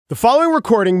The following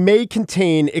recording may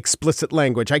contain explicit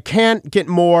language. I can't get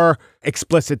more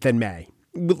explicit than may.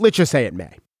 Let's just say it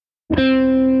may.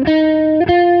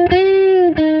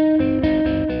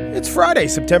 It's Friday,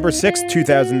 September 6th,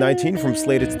 2019. From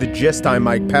Slate, it's The Gist. I'm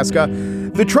Mike Pesca.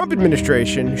 The Trump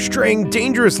administration straying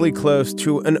dangerously close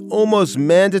to an almost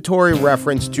mandatory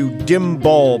reference to dim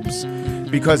bulbs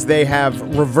because they have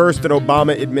reversed an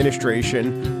Obama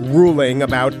administration ruling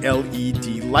about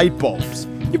LED light bulbs.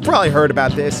 You've probably heard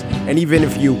about this, and even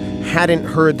if you hadn't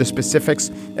heard the specifics,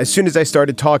 as soon as I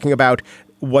started talking about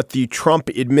what the Trump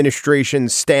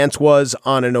administration's stance was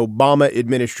on an Obama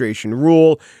administration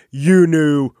rule, you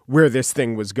knew where this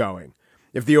thing was going.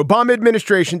 If the Obama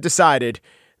administration decided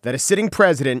that a sitting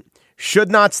president should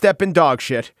not step in dog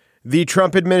shit, the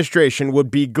Trump administration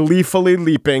would be gleefully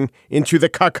leaping into the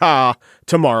caca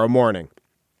tomorrow morning.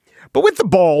 But with the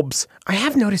bulbs, I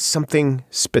have noticed something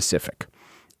specific.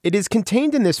 It is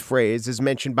contained in this phrase as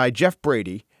mentioned by Jeff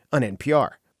Brady on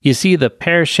NPR. You see the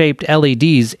pear-shaped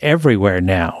LEDs everywhere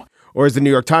now. Or as the New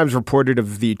York Times reported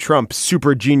of the Trump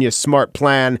super genius smart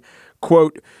plan,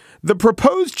 quote, the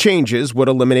proposed changes would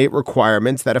eliminate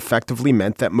requirements that effectively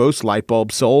meant that most light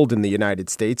bulbs sold in the United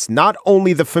States, not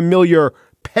only the familiar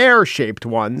pear-shaped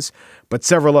ones, but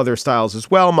several other styles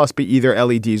as well, must be either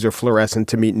LEDs or fluorescent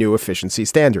to meet new efficiency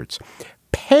standards.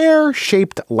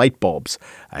 Pear-shaped light bulbs.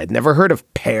 I had never heard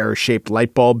of pear-shaped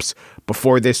light bulbs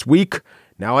before this week.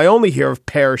 Now I only hear of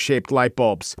pear-shaped light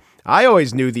bulbs. I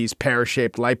always knew these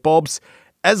pear-shaped light bulbs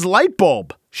as light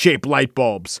bulb-shaped light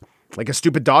bulbs. Like a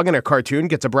stupid dog in a cartoon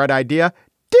gets a bright idea.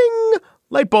 Ding!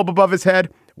 Light bulb above his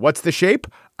head. What's the shape?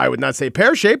 I would not say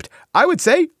pear-shaped. I would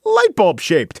say light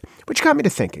bulb-shaped. Which got me to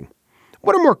thinking,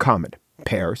 what are more common,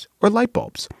 pears or light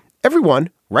bulbs?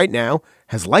 Everyone right now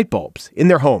has light bulbs in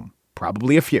their home.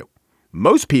 Probably a few.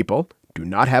 Most people do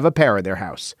not have a pear in their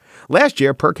house. Last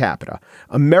year, per capita,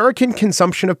 American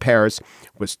consumption of pears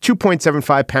was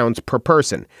 2.75 pounds per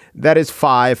person. That is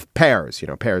 5 pears. You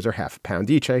know, pears are half a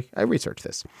pound each. I researched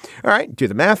this. All right, do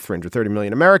the math. 330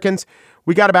 million Americans.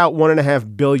 We got about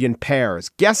 1.5 billion pears.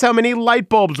 Guess how many light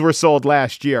bulbs were sold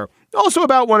last year? Also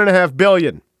about 1.5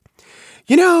 billion.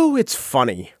 You know, it's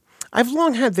funny. I've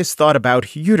long had this thought about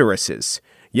uteruses.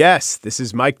 Yes, this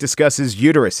is Mike Discusses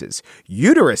Uteruses.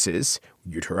 Uteruses,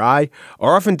 uteri,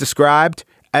 are often described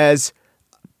as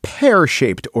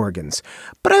pear-shaped organs.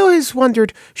 But I always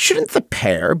wondered, shouldn't the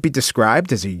pear be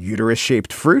described as a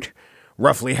uterus-shaped fruit?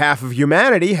 Roughly half of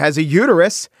humanity has a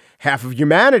uterus. Half of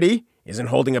humanity isn't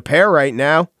holding a pear right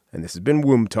now. And this has been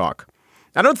womb talk.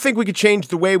 I don't think we could change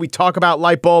the way we talk about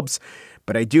light bulbs,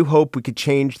 but I do hope we could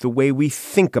change the way we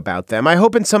think about them. I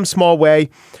hope in some small way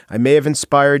I may have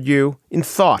inspired you in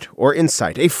thought or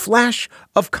insight, a flash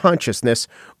of consciousness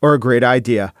or a great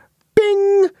idea.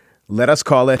 Bing! Let us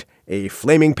call it a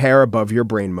flaming pear above your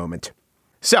brain moment.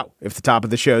 So, if the top of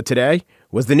the show today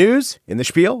was the news in the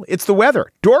Spiel, it's the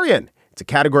weather. Dorian. It's a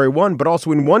category 1, but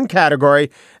also in one category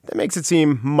that makes it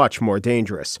seem much more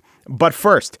dangerous. But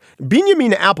first,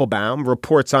 Binyamin Appelbaum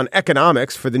reports on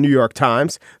economics for the New York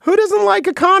Times. Who doesn't like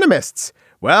economists?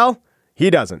 Well, he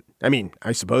doesn't. I mean,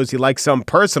 I suppose he likes some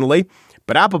personally,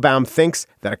 but Appelbaum thinks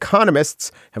that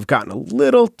economists have gotten a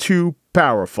little too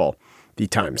powerful. The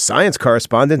Times science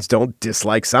correspondents don't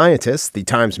dislike scientists. The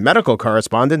Times medical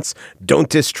correspondents don't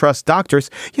distrust doctors.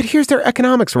 Yet here's their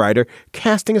economics writer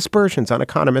casting aspersions on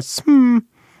economists.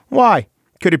 Why?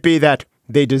 Could it be that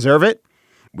they deserve it?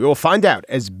 We will find out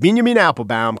as Binyamin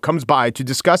Appelbaum comes by to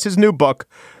discuss his new book,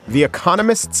 The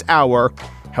Economist's Hour,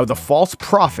 How the False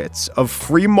Prophets of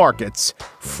Free Markets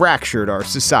Fractured Our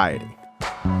Society.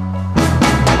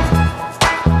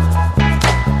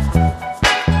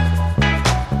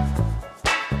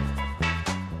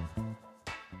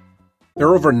 There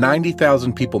are over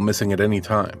 90,000 people missing at any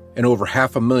time, and over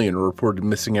 500,000 are reported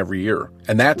missing every year.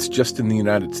 And that's just in the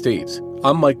United States.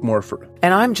 I'm Mike Morford.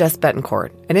 And I'm Jess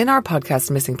Betancourt. And in our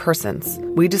podcast, Missing Persons,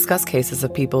 we discuss cases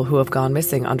of people who have gone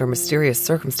missing under mysterious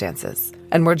circumstances.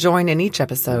 And we're joined in each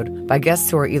episode by guests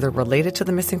who are either related to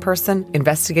the missing person,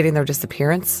 investigating their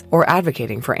disappearance, or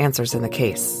advocating for answers in the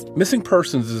case. Missing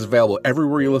Persons is available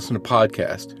everywhere you listen to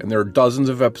podcasts, and there are dozens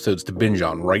of episodes to binge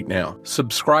on right now.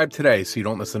 Subscribe today so you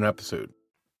don't miss an episode.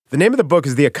 The name of the book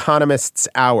is The Economist's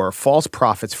Hour, False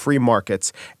Prophets, Free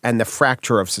Markets, and the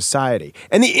Fracture of Society.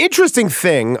 And the interesting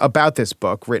thing about this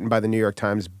book, written by the New York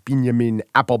Times Binyamin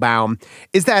Appelbaum,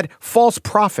 is that false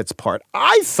prophets part.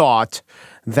 I thought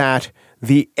that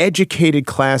the educated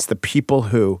class, the people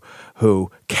who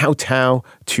kowtow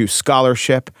to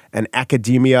scholarship and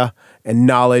academia and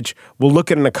knowledge, will look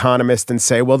at an economist and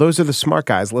say, well, those are the smart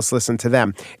guys. Let's listen to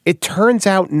them. It turns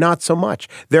out not so much.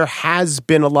 There has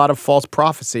been a lot of false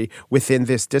prophecy within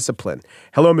this discipline.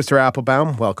 Hello, Mr.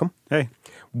 Appelbaum. Welcome. Hey.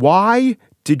 Why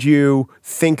did you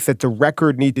think that the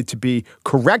record needed to be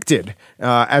corrected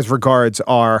as regards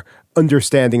our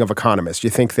understanding of economists? You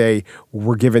think they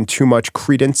were given too much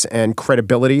credence and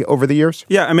credibility over the years?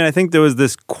 Yeah, I mean, I think there was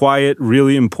this quiet,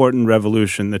 really important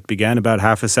revolution that began about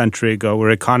half a century ago where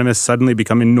economists suddenly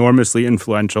become enormously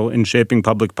influential in shaping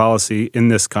public policy in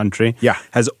this country. Yeah.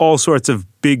 Has all sorts of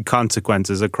big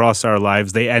consequences across our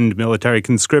lives. They end military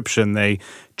conscription. They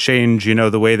change,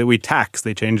 the way that we tax.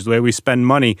 They change the way we spend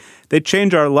money. They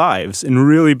change our lives in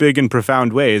really big and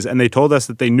profound ways. And they told us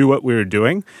that they knew what we were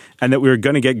doing and that we were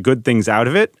going to get good things out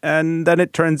of it. And then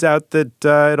it turns out that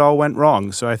it all went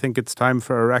wrong. So I think it's time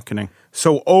for a reckoning.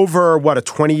 So over, a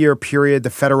 20-year period, the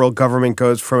federal government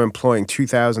goes from employing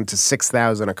 2,000 to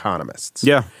 6,000 economists.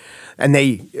 Yeah. And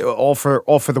they all for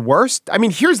the worst? I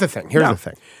mean, here's the thing.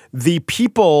 The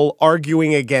people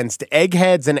arguing against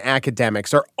eggheads and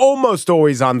academics are almost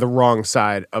always on the wrong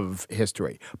side of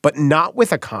history, but not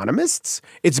with economists.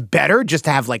 It's better just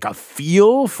to have like a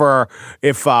feel for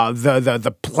if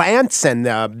the plants and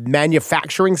the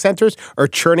manufacturing centers are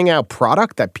churning out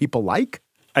product that people like.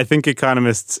 I think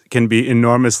economists can be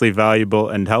enormously valuable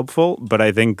and helpful, but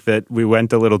I think that we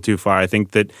went a little too far. I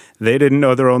think that they didn't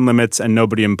know their own limits and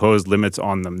nobody imposed limits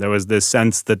on them. There was this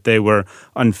sense that they were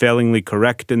unfailingly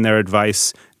correct in their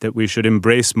advice, that we should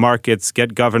embrace markets,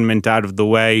 get government out of the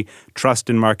way, trust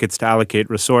in markets to allocate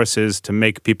resources, to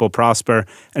make people prosper.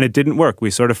 And it didn't work. We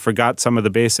sort of forgot some of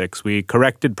the basics. We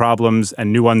corrected problems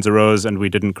and new ones arose, and we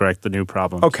didn't correct the new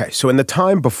problems. Okay, so in the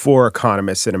time before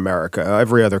economists in America,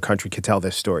 every other country could tell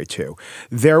this story too.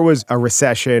 There was a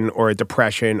recession or a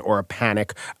depression or a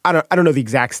panic. I don't know the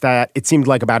exact stat. It seemed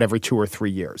like about every 2 or 3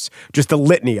 years, just a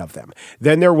litany of them.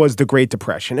 Then there was the Great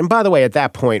Depression. And by the way, at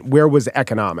that point, where was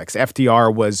economics?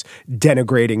 FDR was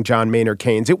denigrating John Maynard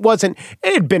Keynes. It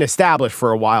had been established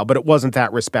for a while, but it wasn't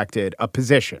that respected a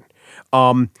position.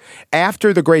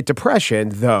 After the Great Depression,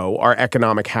 though, our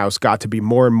economic house got to be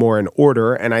more and more in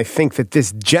order. And I think that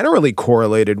this generally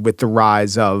correlated with the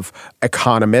rise of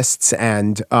economists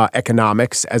and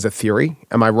economics as a theory.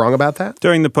 Am I wrong about that?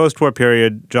 During the post-war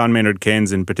period, John Maynard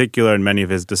Keynes in particular and many of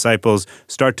his disciples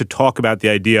start to talk about the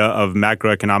idea of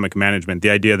macroeconomic management, the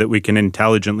idea that we can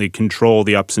intelligently control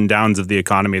the ups and downs of the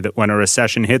economy, that when a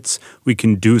recession hits, we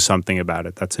can do something about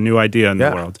it. That's a new idea in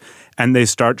the world. And they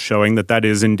start showing that that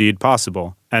is indeed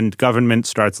possible. And government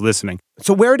starts listening.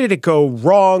 So where did it go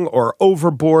wrong or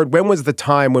overboard? When was the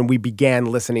time when we began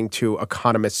listening to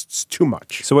economists too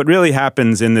much? So what really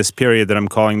happens in this period that I'm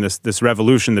calling this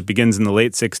revolution that begins in the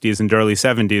late 60s and early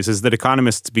 70s is that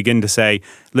economists begin to say,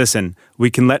 listen, we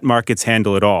can let markets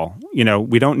handle it all.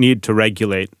 We don't need to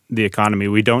regulate the economy.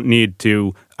 We don't need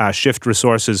to shift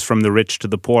resources from the rich to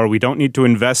the poor. We don't need to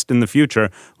invest in the future.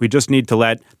 We just need to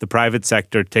let the private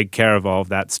sector take care of all of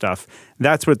that stuff.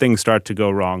 That's where things start to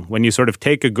go wrong. When you sort of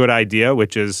take a good idea,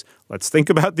 which is let's think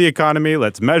about the economy,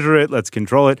 let's measure it, let's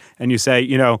control it, and you say,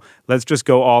 let's just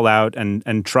go all out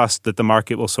and trust that the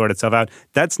market will sort itself out.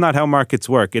 That's not how markets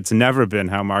work. It's never been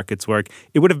how markets work.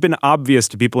 It would have been obvious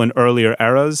to people in earlier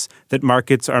eras that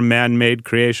markets are man-made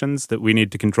creations, that we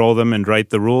need to control them and write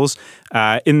the rules.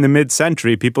 In the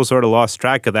mid-century, people sort of lost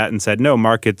track of that and said, no,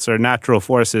 markets are natural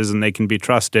forces and they can be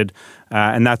trusted.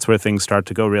 And that's where things start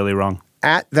to go really wrong.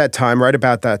 At that time, right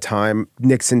about that time,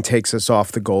 Nixon takes us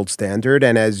off the gold standard.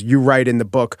 And as you write in the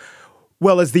book,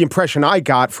 well, as the impression I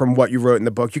got from what you wrote in the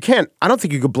book, I don't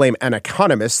think you could blame an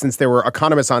economist since there were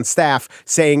economists on staff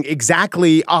saying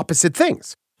exactly opposite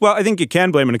things. Well, I think you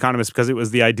can blame an economist because it was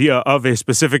the idea of a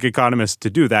specific economist to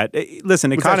do that.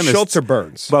 Listen, economists... Was that Schultz or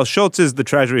Burns? Well, Schultz is the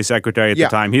Treasury Secretary at the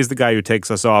time. He's the guy who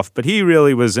takes us off. But he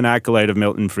really was an acolyte of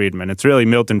Milton Friedman. It's really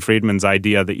Milton Friedman's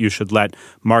idea that you should let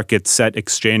markets set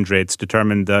exchange rates,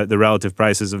 determine the relative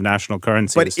prices of national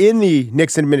currencies. But in the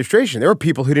Nixon administration, there were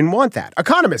people who didn't want that.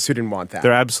 Economists who didn't want that.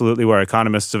 There absolutely were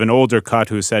economists of an older cut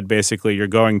who said basically you're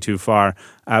going too far.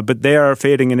 But they are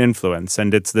fading in influence,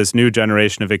 and it's this new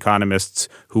generation of economists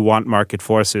who want market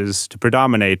forces to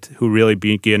predominate who really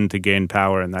begin to gain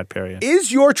power in that period.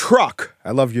 Is your truck,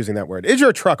 I love using that word, is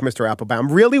your truck, Mr. Appelbaum,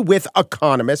 really with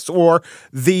economists or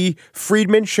the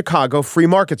Friedman Chicago Free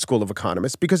Market School of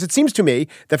Economists? Because it seems to me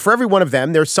that for every one of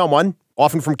them, there's someone,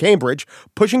 often from Cambridge,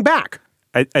 pushing back.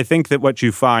 I think that what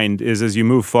you find is as you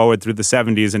move forward through the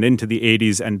 70s and into the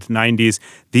 80s and 90s,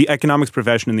 the economics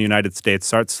profession in the United States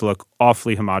starts to look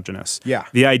awfully homogenous. Yeah.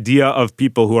 The idea of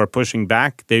people who are pushing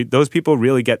back, those people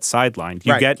really get sidelined.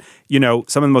 You get,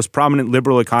 some of the most prominent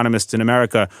liberal economists in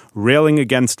America railing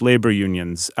against labor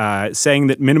unions, saying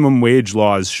that minimum wage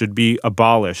laws should be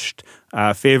abolished,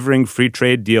 favoring free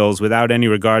trade deals without any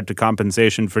regard to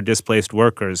compensation for displaced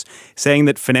workers, saying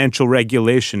that financial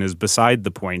regulation is beside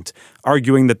the point,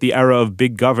 arguing that the era of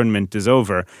big government is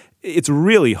over. It's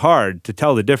really hard to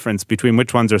tell the difference between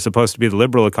which ones are supposed to be the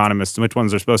liberal economists and which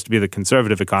ones are supposed to be the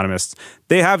conservative economists.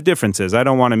 They have differences. I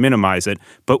don't want to minimize it.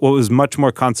 But what was much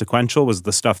more consequential was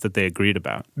the stuff that they agreed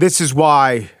about. This is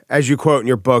why, as you quote in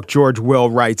your book, George Will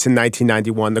writes in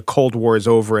 1991, the Cold War is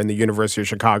over and the University of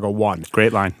Chicago won.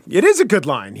 Great line. It is a good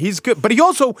line. He's good. But he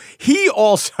also,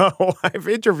 I've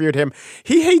interviewed him,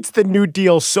 he hates the New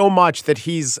Deal so much that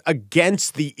he's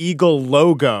against the eagle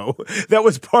logo that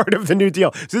was part of the New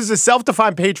Deal. So this is a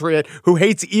self-defined patriot who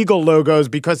hates eagle logos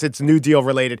because it's New Deal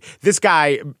related. This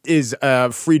guy is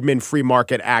a Friedman free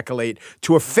market accolade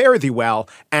to a fare thee well,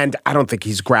 and I don't think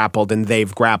he's grappled and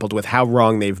they've grappled with how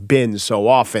wrong they've been so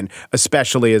often,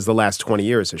 especially as the last 20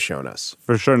 years has shown us.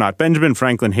 For sure not. Benjamin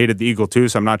Franklin hated the eagle too,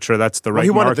 so I'm not sure that's the right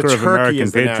marker of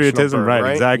American patriotism. Bird,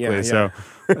 right, exactly. Yeah. So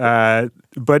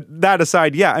but that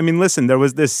aside, listen, there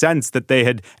was this sense that they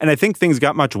had, and I think things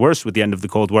got much worse with the end of the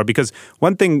Cold War, because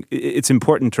one thing it's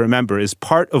important to remember is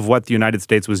part of what the United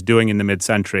States was doing in the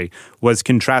mid-century was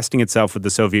contrasting itself with the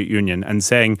Soviet Union and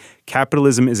saying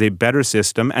capitalism is a better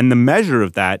system, and the measure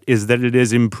of that is that it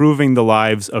is improving the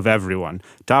lives of everyone,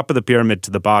 top of the pyramid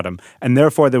to the bottom. And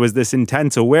therefore, there was this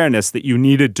intense awareness that you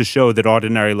needed to show that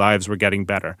ordinary lives were getting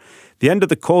better. The end of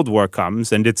the Cold War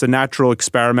comes, and it's a natural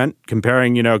experiment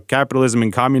comparing, capitalism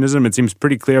and communism. It seems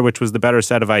pretty clear which was the better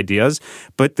set of ideas.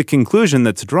 But the conclusion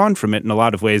that's drawn from it in a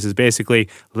lot of ways is basically,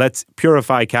 let's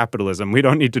purify capitalism. We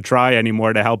don't need to try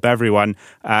anymore to help everyone.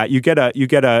 You get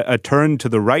a turn to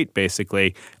the right,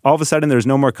 basically. All of a sudden, there's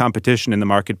no more competition in the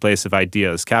marketplace of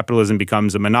ideas. Capitalism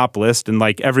becomes a monopolist, and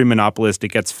like every monopolist, it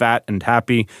gets fat and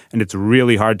happy, and it's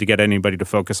really hard to get anybody to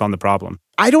focus on the problem.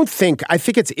 I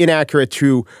think it's inaccurate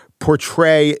to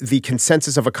portray the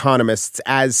consensus of economists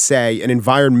as, say, an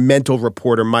environmental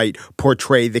reporter might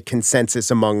portray the consensus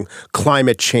among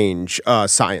climate change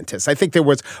scientists. I think there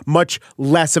was much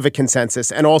less of a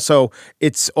consensus, and also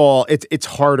it's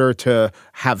harder to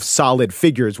have solid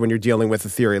figures when you're dealing with a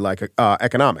theory like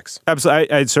economics. Absolutely.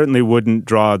 I certainly wouldn't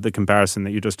draw the comparison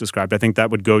that you just described. I think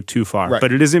that would go too far. Right.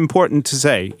 But it is important to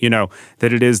say,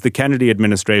 that it is the Kennedy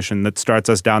administration that starts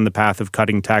us down the path of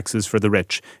cutting taxes for the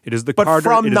rich. It is the Carter...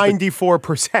 But from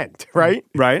 94%, right?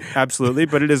 Right, absolutely.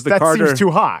 But it is the that Carter... That seems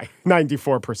too high,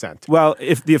 94%. Well,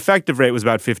 if the effective rate was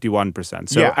about 51%.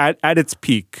 So at its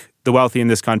peak, the wealthy in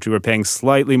this country were paying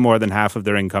slightly more than half of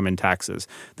their income in taxes.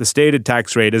 The stated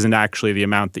tax rate isn't actually the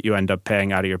amount that you end up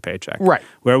paying out of your paycheck. Right.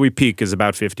 Where we peak is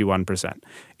about 51%.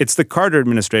 It's the Carter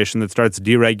administration that starts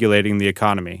deregulating the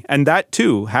economy. And that,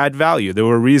 too, had value. There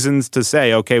were reasons to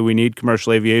say, okay, we need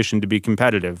commercial aviation to be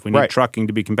competitive. We need trucking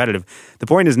to be competitive. The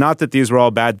point is not that these were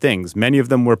all bad things. Many of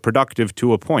them were productive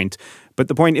to a point. But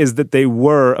the point is that they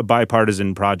were a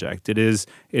bipartisan project. It is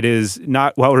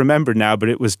not well remembered now, but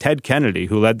it was Ted Kennedy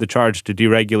who led the charge to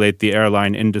deregulate the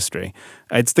airline industry.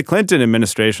 It's the Clinton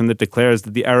administration that declares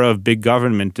that the era of big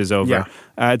government is over.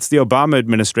 Yeah. It's the Obama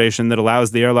administration that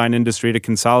allows the airline industry to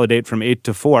consolidate from 8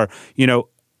 to 4.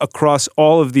 Across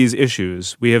all of these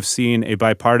issues, we have seen a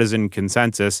bipartisan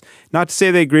consensus. Not to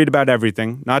say they agreed about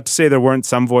everything, not to say there weren't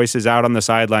some voices out on the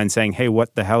sidelines saying, hey,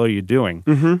 what the hell are you doing?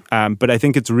 Mm-hmm. But I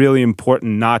think it's really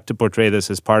important not to portray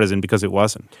this as partisan because it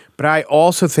wasn't. But I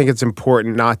also think it's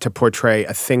important not to portray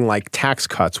a thing like tax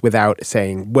cuts without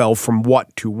saying, well, from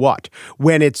what to what?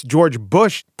 When it's George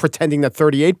Bush pretending that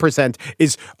 38%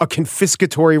 is a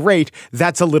confiscatory rate,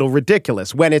 that's a little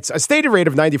ridiculous. When it's a stated rate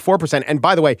of 94%, and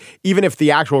by the way, even if the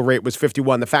actual rate was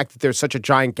 51, the fact that there's such a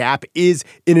giant gap is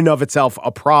in and of itself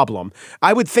a problem.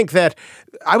 I would think that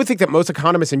most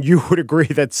economists and you would agree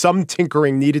that some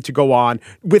tinkering needed to go on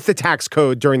with the tax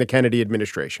code during the Kennedy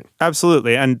administration.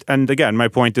 Absolutely. And again, my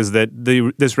point is that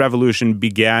this revolution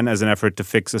began as an effort to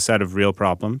fix a set of real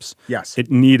problems. Yes.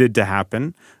 It needed to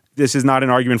happen. This is not an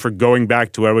argument for going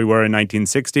back to where we were in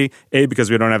 1960, A,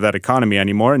 because we don't have that economy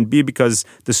anymore, and B, because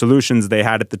the solutions they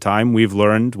had at the time, we've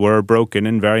learned, were broken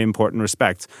in very important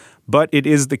respects. But it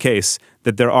is the case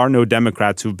that there are no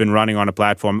Democrats who've been running on a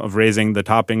platform of raising the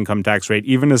top income tax rate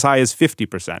even as high as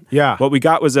 50%. Yeah. What we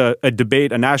got was a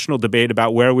debate, a national debate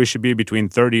about where we should be between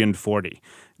 30 and 40.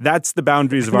 That's the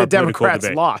boundaries of our political debate. The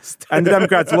Democrats lost. And the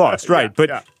Democrats lost, right.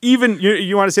 But even,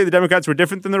 you want to say the Democrats were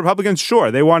different than the Republicans?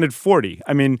 Sure, they wanted 40.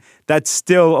 I mean, that's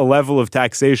still a level of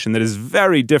taxation that is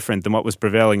very different than what was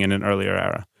prevailing in an earlier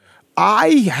era.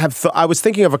 I was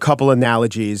thinking of a couple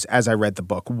analogies as I read the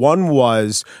book. One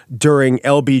was during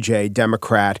LBJ,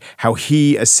 Democrat, how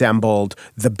he assembled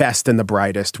the best and the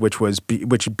brightest, which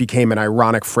became an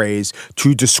ironic phrase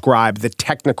to describe the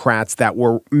technocrats that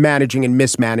were managing and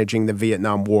mismanaging the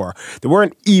Vietnam War. There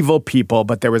weren't evil people,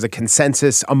 but there was a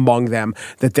consensus among them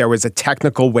that there was a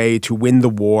technical way to win the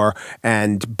war.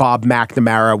 And Bob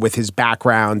McNamara, with his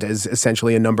background as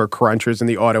essentially a number of crunchers in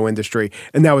the auto industry,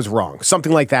 and that was wrong.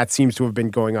 Something like that seems to have been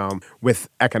going on with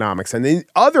economics. And the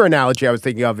other analogy I was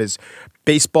thinking of is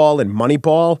baseball and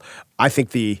Moneyball. I think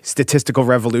the statistical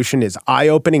revolution is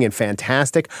eye-opening and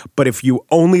fantastic, but if you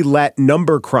only let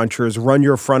number crunchers run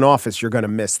your front office, you're going to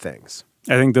miss things.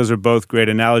 I think those are both great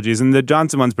analogies. And the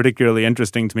Johnson one's particularly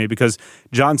interesting to me because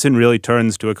Johnson really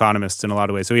turns to economists in a lot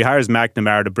of ways. So he hires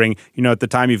McNamara to bring, at the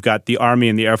time you've got the Army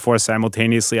and the Air Force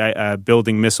simultaneously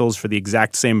building missiles for the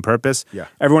exact same purpose. Yeah.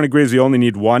 Everyone agrees we only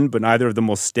need one, but neither of them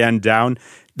will stand down.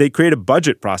 They create a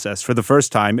budget process for the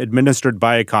first time administered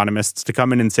by economists to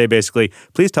come in and say, basically,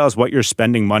 please tell us what you're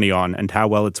spending money on and how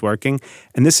well it's working.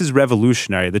 And this is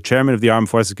revolutionary. The chairman of the Armed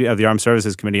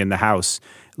Services Committee in the House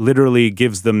literally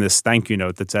gives them this thank you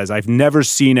note that says, I've never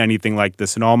seen anything like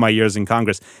this in all my years in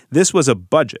Congress. This was a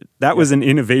budget. That was an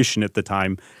innovation at the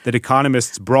time that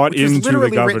economists brought into the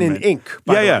government. Literally written in ink.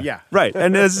 Yeah. Right.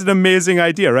 And it's an amazing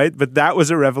idea, right? But that was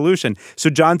a revolution. So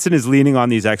Johnson is leaning on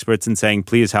these experts and saying,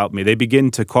 please help me. They begin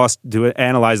to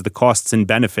analyze the costs and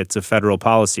benefits of federal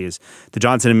policies. The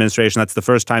Johnson administration, that's the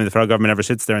first time the federal government ever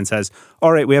sits there and says,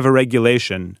 all right, we have a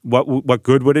regulation. What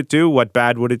good would it do? What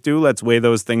bad would it do? Let's weigh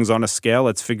those things on a scale.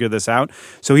 Let's figure this out.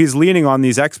 So he's leaning on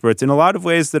these experts in a lot of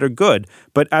ways that are good.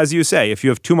 But as you say, if you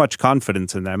have too much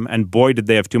confidence in them, and boy, did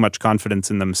they have too much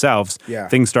confidence in themselves,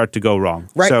 things start to go wrong.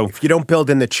 Right. So if you don't build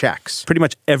in the checks. Pretty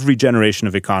much every generation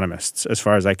of economists, as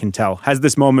far as I can tell, has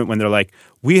this moment when they're like,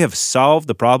 we have solved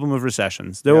the problem of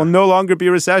recessions. There will no longer be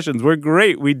recessions. We're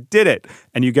great. We did it.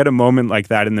 And you get a moment like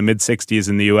that in the mid-'60s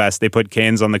in the U.S. They put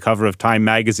Keynes on the cover of Time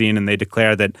magazine and they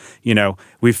declare that,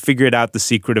 we've figured out the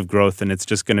secret of growth and it's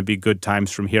just going to be good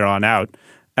times from here on out.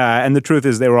 And the truth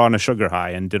is they were on a sugar high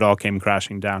and it all came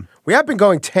crashing down. We have been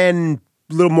going a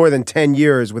little more than 10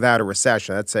 years without a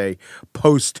recession. That's a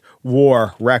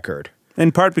post-war record.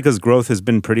 In part because growth has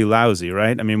been pretty lousy,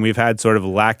 right? I mean, we've had sort of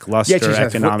lackluster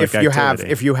economic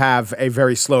activity. If you have a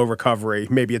very slow recovery,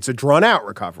 maybe it's a drawn-out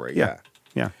recovery. Yeah.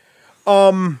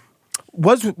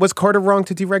 Was Carter wrong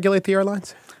to deregulate the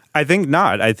airlines? I think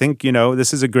not. I think,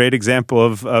 this is a great example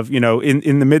of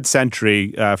in the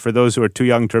mid-century, for those who are too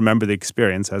young to remember the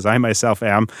experience, as I myself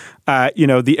am,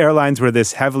 the airlines were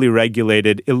this heavily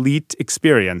regulated elite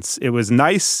experience. It was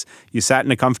nice. You sat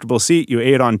in a comfortable seat. You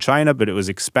ate on China, but it was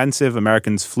expensive.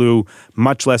 Americans flew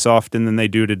much less often than they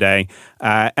do today.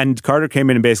 And Carter came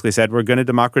in and basically said, we're going to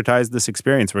democratize this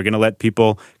experience. We're going to let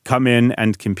people come in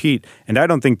and compete. And I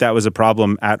don't think that was a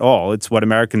problem at all. It's what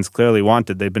Americans clearly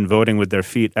wanted. They've been voting with their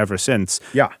feet ever since.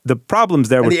 Yeah. The problems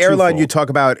there were the airline twofold. you talk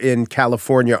about in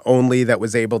California only that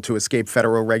was able to escape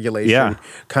federal regulation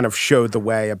kind of showed the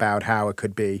way about how it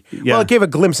could be. Yeah. Well, it gave a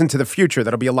glimpse into the future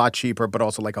that'll be a lot cheaper, but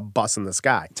also like a bus in the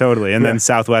sky. Totally. And then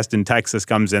Southwest in Texas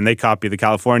comes in. They copy the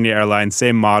California airline,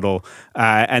 same model.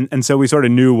 And so we sort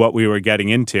of knew what we were getting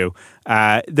into.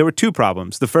 There were two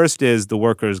problems. The first is the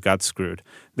workers got screwed.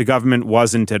 The government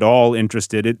wasn't at all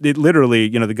interested. It literally,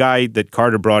 the guy that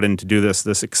Carter brought in to do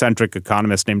this eccentric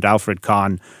economist named Alfred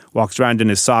Kahn, walks around in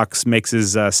his socks, makes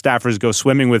his staffers go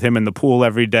swimming with him in the pool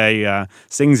every day,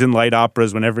 sings in light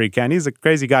operas whenever he can. He's a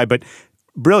crazy guy, but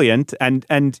brilliant.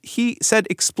 And he said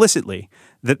explicitly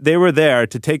that they were there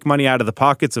to take money out of the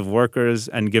pockets of workers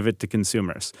and give it to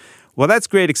consumers. Well, that's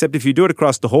great, except if you do it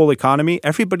across the whole economy,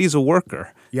 everybody's a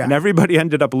worker. Yeah. And everybody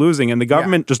ended up losing. And the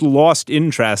government just lost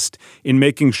interest in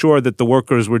making sure that the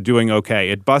workers were doing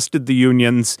okay. It busted the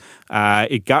unions.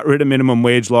 It got rid of minimum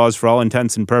wage laws for all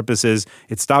intents and purposes.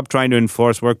 It stopped trying to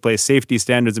enforce workplace safety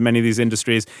standards in many of these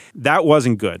industries. That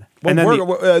wasn't good. Well, and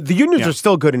then the unions are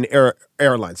still good in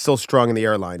airlines, still strong in the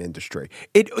airline industry.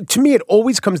 To me, it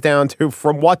always comes down to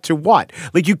from what to what.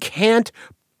 Like, you can't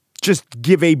just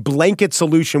give a blanket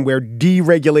solution where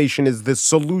deregulation is the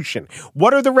solution.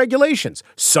 What are the regulations?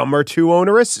 Some are too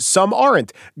onerous, some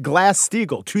aren't.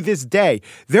 Glass-Steagall, to this day,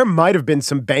 there might have been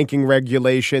some banking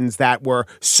regulations that were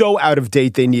so out of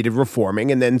date they needed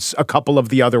reforming, and then a couple of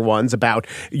the other ones about,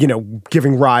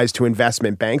 giving rise to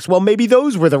investment banks. Well, maybe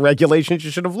those were the regulations you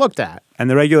should have looked at. And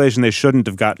the regulation they shouldn't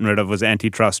have gotten rid of was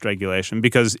antitrust regulation,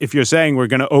 because if you're saying we're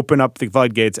going to open up the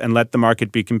floodgates and let the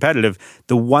market be competitive,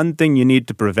 the one thing you need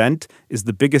to prevent is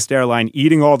the biggest airline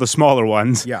eating all the smaller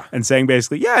ones and saying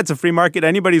basically, it's a free market.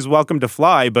 Anybody's welcome to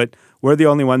fly, but we're the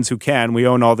only ones who can. We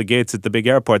own all the gates at the big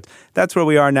airports. That's where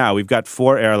we are now. We've got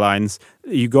 4 airlines.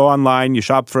 You go online, you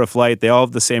shop for a flight. They all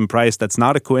have the same price. That's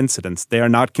not a coincidence. They are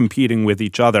not competing with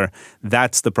each other.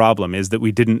 That's the problem, is that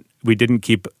we didn't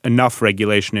keep enough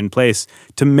regulation in place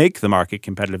to make the market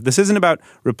competitive. This isn't about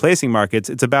replacing markets.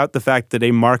 It's about the fact that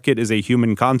a market is a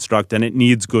human construct and it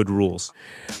needs good rules.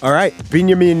 All right.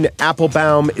 Binyamin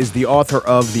Appelbaum is the author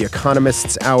of The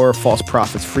Economists Hour, False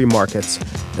Profits, Free Markets,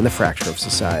 and the Fracture of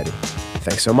Society.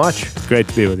 Thanks so much. It's great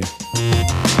to be with you.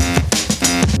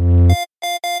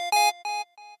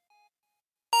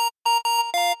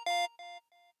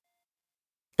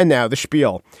 And now the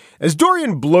spiel. As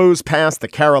Dorian blows past the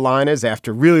Carolinas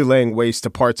after really laying waste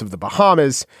to parts of the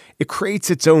Bahamas, it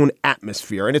creates its own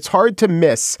atmosphere, and it's hard to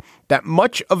miss that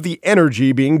much of the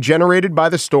energy being generated by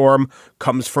the storm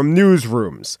comes from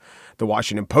newsrooms. The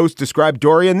Washington Post described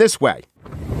Dorian this way.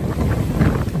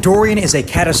 Dorian is a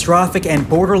catastrophic and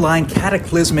borderline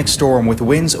cataclysmic storm with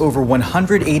winds over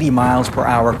 180 miles per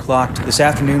hour clocked this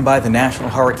afternoon by the National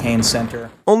Hurricane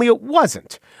Center. Only it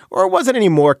wasn't. Or it wasn't any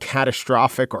more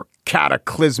catastrophic or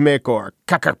cataclysmic or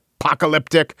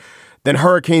apocalyptic than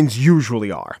hurricanes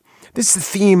usually are. This is a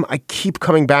theme I keep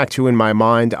coming back to in my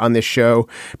mind on this show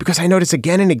because I notice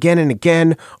again and again and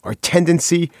again our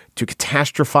tendency to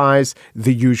catastrophize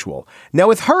the usual. Now,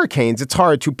 with hurricanes, it's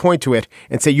hard to point to it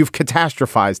and say you've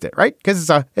catastrophized it, right? Because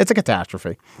it's a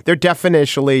catastrophe. They're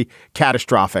definitionally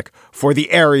catastrophic for the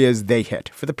areas they hit,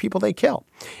 for the people they kill.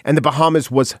 And the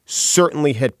Bahamas was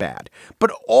certainly hit bad.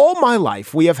 But all my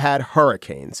life, we have had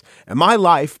hurricanes. And my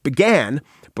life began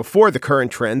before the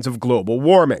current trends of global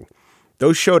warming.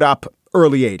 Those showed up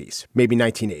early 80s, maybe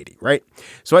 1980, right?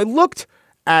 So I looked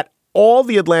at all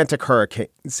the Atlantic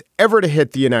hurricanes ever to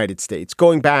hit the United States,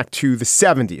 going back to the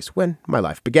 70s when my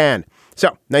life began. So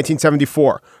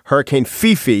 1974, Hurricane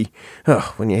Fifi.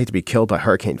 Oh, when you hate to be killed by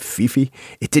Hurricane Fifi,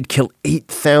 it did kill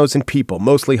 8,000 people,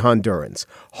 mostly Hondurans.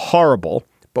 Horrible,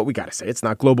 but we got to say it's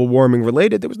not global warming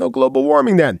related. There was no global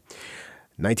warming then.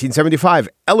 1975,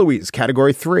 Eloise,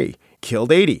 Category 3,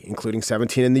 killed 80, including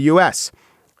 17 in the U.S.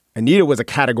 Anita was a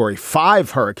Category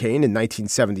 5 hurricane in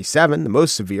 1977, the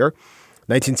most severe.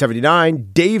 1979,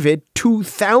 David,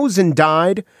 2,000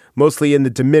 died, mostly in the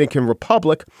Dominican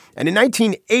Republic. And in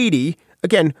 1980,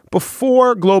 again,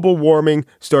 before global warming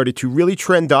started to really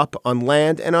trend up on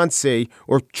land and on sea,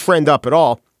 or trend up at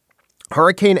all,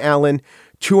 Hurricane Allen,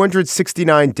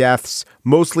 269 deaths,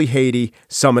 mostly Haiti,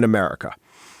 some in America.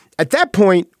 At that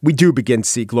point, we do begin to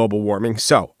see global warming,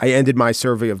 so I ended my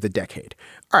survey of the decade.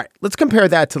 All right, let's compare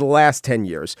that to the last 10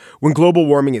 years, when global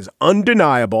warming is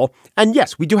undeniable, and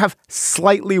yes, we do have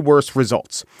slightly worse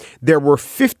results. There were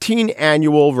 15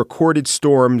 annual recorded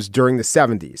storms during the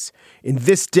 70s. In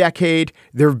this decade,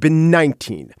 there have been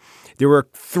 19. There were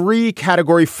 3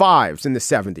 Category 5s in the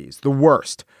 70s, the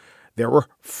worst. There were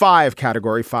 5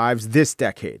 Category 5s this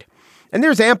decade. And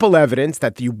there's ample evidence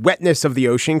that the wetness of the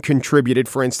ocean contributed,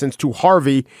 for instance, to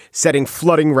Harvey setting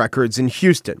flooding records in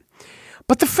Houston.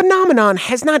 But the phenomenon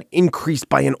has not increased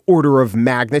by an order of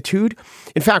magnitude.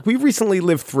 In fact, we recently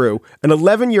lived through an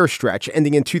 11-year stretch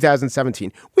ending in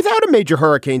 2017 without a major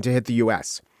hurricane to hit the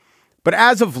U.S. But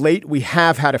as of late, we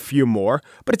have had a few more,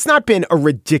 but it's not been a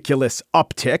ridiculous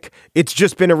uptick. It's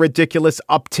just been a ridiculous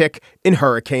uptick in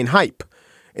hurricane hype.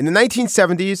 In the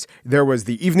 1970s, there was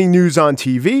the evening news on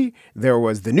TV, there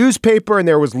was the newspaper, and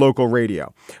there was local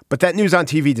radio. But that news on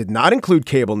TV did not include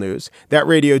cable news. That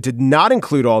radio did not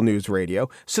include all news radio.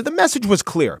 So the message was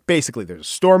clear. Basically, there's a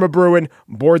storm a-brewing,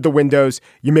 board the windows.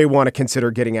 You may want to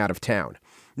consider getting out of town.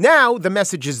 Now, the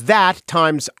message is that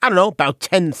times, about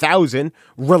 10,000,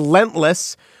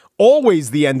 relentless,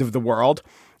 always the end of the world.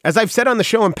 As I've said on the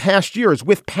show in past years,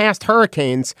 with past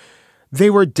hurricanes, they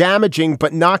were damaging,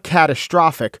 but not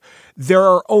catastrophic. There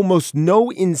are almost no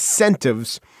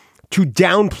incentives to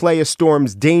downplay a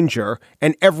storm's danger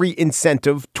and every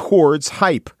incentive towards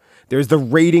hype. There's the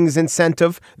ratings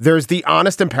incentive. There's the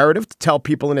honest imperative to tell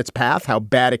people in its path how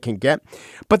bad it can get.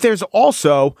 But there's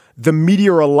also the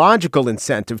meteorological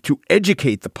incentive to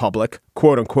educate the public,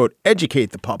 quote unquote,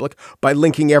 educate the public by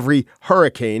linking every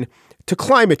hurricane to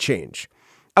climate change.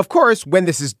 Of course, when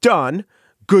this is done,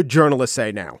 good journalists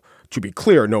say now, to be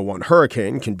clear, no one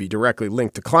hurricane can be directly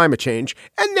linked to climate change.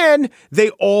 And then they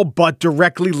all but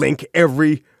directly link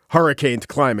every hurricane to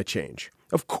climate change.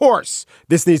 Of course,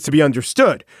 this needs to be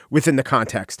understood within the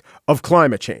context of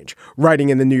climate change. Writing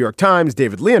in the New York Times,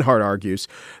 David Leonhardt argues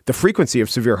the frequency of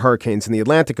severe hurricanes in the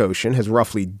Atlantic Ocean has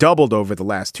roughly doubled over the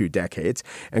last 2 decades,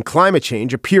 and climate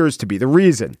change appears to be the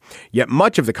reason. Yet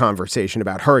much of the conversation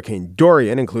about Hurricane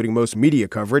Dorian, including most media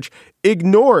coverage,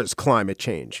 ignores climate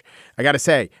change. I got to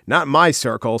say, not in my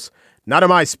circles, not in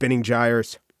my spinning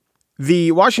gyres.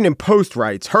 The Washington Post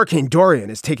writes, Hurricane Dorian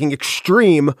is taking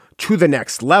extreme to the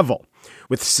next level.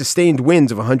 With sustained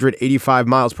winds of 185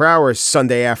 miles per hour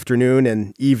Sunday afternoon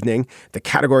and evening, the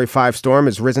Category 5 storm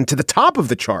has risen to the top of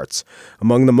the charts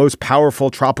among the most powerful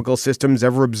tropical systems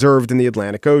ever observed in the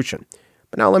Atlantic Ocean.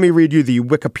 But now let me read you the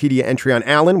Wikipedia entry on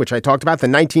Alan, which I talked about, the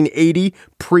 1980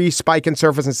 pre-spike in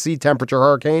surface and sea temperature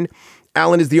hurricane.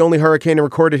 Alan is the only hurricane in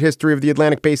recorded history of the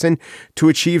Atlantic Basin to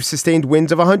achieve sustained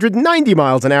winds of 190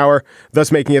 miles an hour,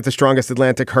 thus making it the strongest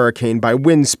Atlantic hurricane by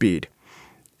wind speed.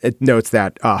 It notes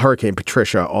that Hurricane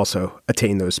Patricia also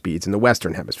attained those speeds in the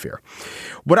Western Hemisphere.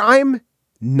 What I'm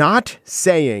not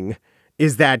saying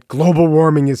is that global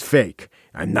warming is fake.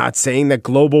 I'm not saying that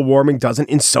global warming doesn't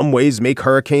in some ways make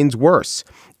hurricanes worse.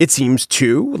 It seems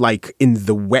to, like in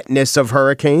the wetness of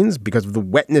hurricanes, because of the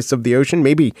wetness of the ocean,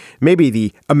 maybe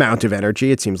the amount of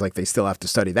energy, it seems like they still have to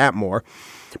study that more.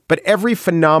 But every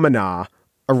phenomena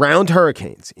around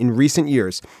hurricanes in recent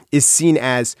years is seen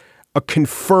as a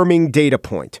confirming data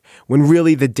point, when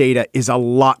really the data is a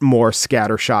lot more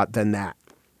scattershot than that.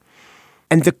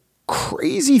 And the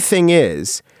crazy thing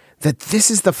is that this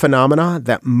is the phenomena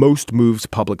that most moves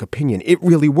public opinion. It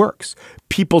really works.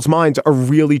 People's minds are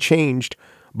really changed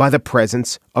by the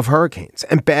presence of hurricanes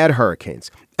and bad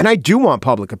hurricanes. And I do want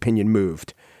public opinion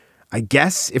moved. I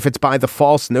guess if it's by the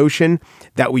false notion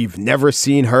that we've never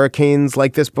seen hurricanes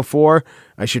like this before,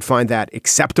 I should find that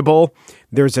acceptable.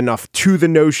 There's enough to the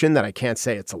notion that I can't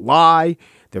say it's a lie.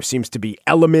 There seems to be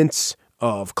elements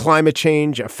of climate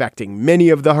change affecting many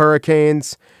of the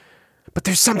hurricanes. But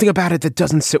there's something about it that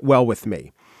doesn't sit well with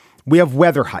me. We have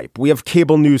weather hype. We have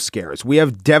cable news scares. We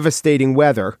have devastating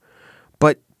weather.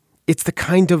 But it's the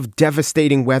kind of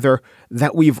devastating weather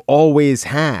that we've always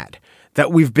had,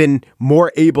 that we've been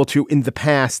more able to, in the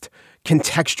past,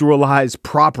 contextualize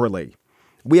properly.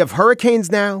 We have hurricanes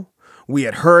now. We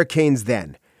had hurricanes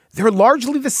then. They're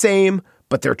largely the same,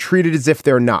 but they're treated as if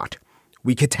they're not.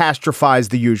 We catastrophize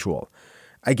the usual.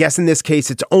 I guess in this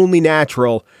case, it's only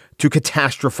natural to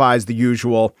catastrophize the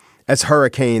usual, as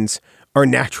hurricanes are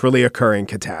naturally occurring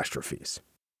catastrophes.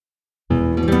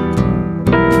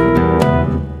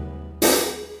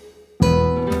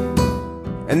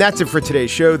 And that's it for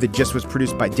today's show. The Gist was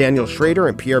produced by Daniel Schrader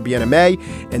and Pierre Bien-Aimé.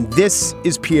 And this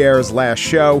is Pierre's last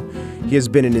show. He has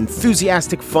been an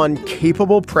enthusiastic, fun,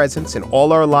 capable presence in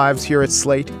all our lives here at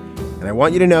Slate. And I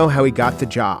want you to know how he got the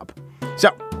job. So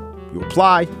you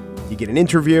apply, you get an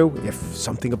interview if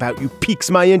something about you piques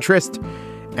my interest.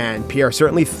 And Pierre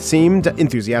certainly seemed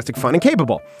enthusiastic, fun, and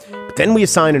capable. But then we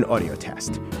assign an audio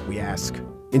test. We ask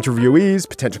interviewees,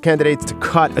 potential candidates, to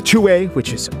cut a two-way,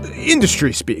 which is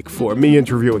industry speak for me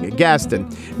interviewing a guest,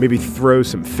 and maybe throw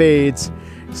some fades,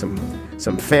 some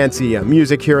fancy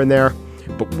music here and there.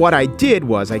 But what I did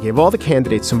was I gave all the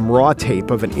candidates some raw tape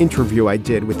of an interview I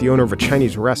did with the owner of a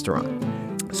Chinese restaurant.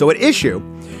 So at issue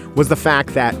was the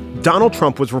fact that Donald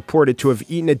Trump was reported to have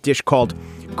eaten a dish called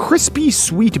crispy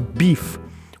sweet beef,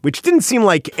 which didn't seem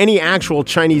like any actual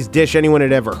Chinese dish anyone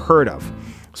had ever heard of.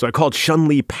 So I called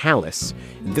Shunli Palace,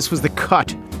 and this was the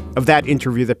cut of that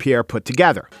interview that Pierre put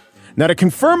together. Now, to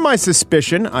confirm my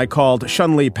suspicion, I called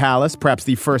Shunli Palace, perhaps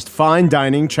the first fine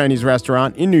dining Chinese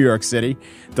restaurant in New York City.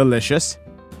 Delicious.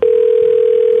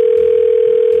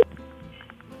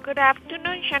 Good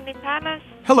afternoon, Shunli Palace.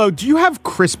 Hello, do you have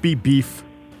crispy beef?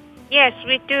 Yes,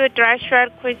 we do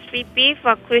dry-shred crispy beef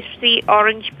or crispy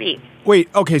orange beef. Wait,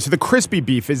 okay, so the crispy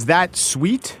beef, is that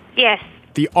sweet? Yes.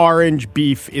 The orange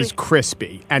beef is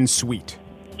crispy and sweet.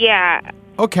 Yeah.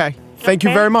 Okay. Thank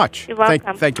you very much. You're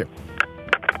welcome. Thank you.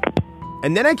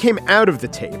 And then I came out of the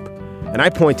tape and I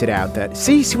pointed out that,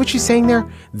 see what she's saying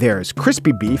there? There's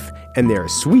crispy beef and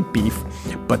there's sweet beef,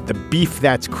 but the beef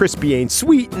that's crispy ain't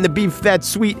sweet and the beef that's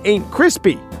sweet ain't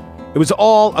crispy. It was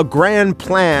all a grand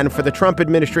plan for the Trump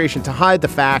administration to hide the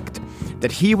fact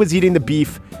that he was eating the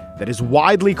beef that is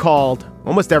widely called,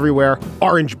 almost everywhere,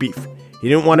 orange beef. He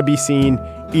didn't want to be seen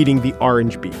eating the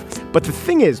orange beef. But the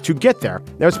thing is, to get there,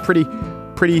 that was a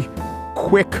pretty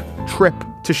quick trip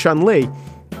to Shunli.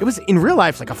 It was in real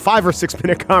life like a 5 or 6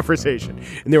 minute conversation.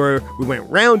 And we went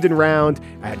round and round.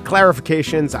 I had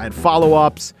clarifications. I had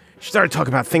follow-ups. She started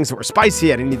talking about things that were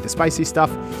spicy. I didn't need the spicy stuff.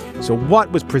 So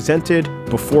what was presented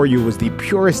before you was the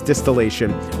purest distillation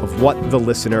of what the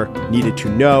listener needed to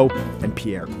know. And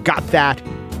Pierre got that.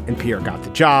 And Pierre got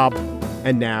the job.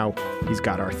 And now he's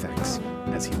got our thanks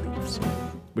as he leaves.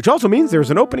 Which also means there's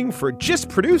an opening for GIST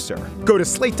producer. Go to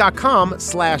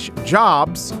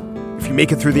slate.com/jobs. If you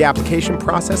make it through the application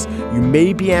process, you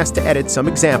may be asked to edit some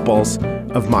examples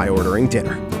of my ordering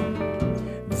dinner.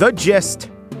 The Gist.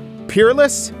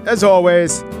 Peerless, as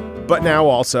always, but now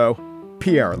also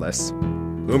Pierreless.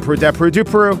 Umperu, Deperu,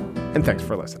 Duperu, and thanks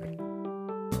for listening.